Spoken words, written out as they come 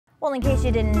Well, in case you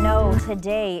didn't know,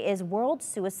 today is World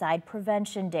Suicide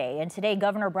Prevention Day, and today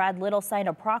Governor Brad Little signed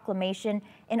a proclamation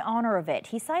in honor of it.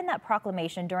 He signed that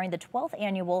proclamation during the 12th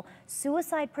annual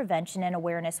Suicide Prevention and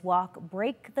Awareness Walk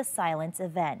Break the Silence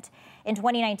event. In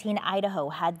 2019, Idaho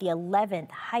had the 11th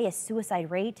highest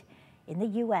suicide rate in the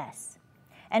U.S.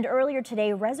 And earlier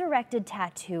today, Resurrected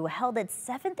Tattoo held its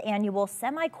 7th annual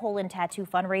semicolon tattoo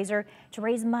fundraiser to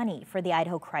raise money for the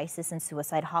Idaho Crisis and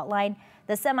Suicide Hotline.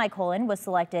 The semicolon was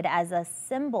selected as a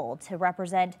symbol to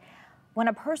represent when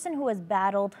a person who has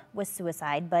battled with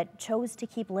suicide but chose to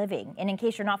keep living. And in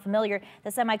case you're not familiar,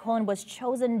 the semicolon was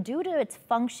chosen due to its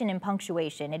function and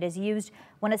punctuation. It is used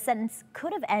when a sentence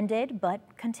could have ended but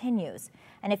continues.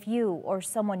 And if you or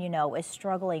someone you know is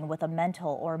struggling with a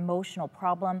mental or emotional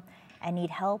problem and need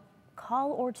help,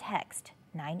 call or text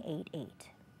 988.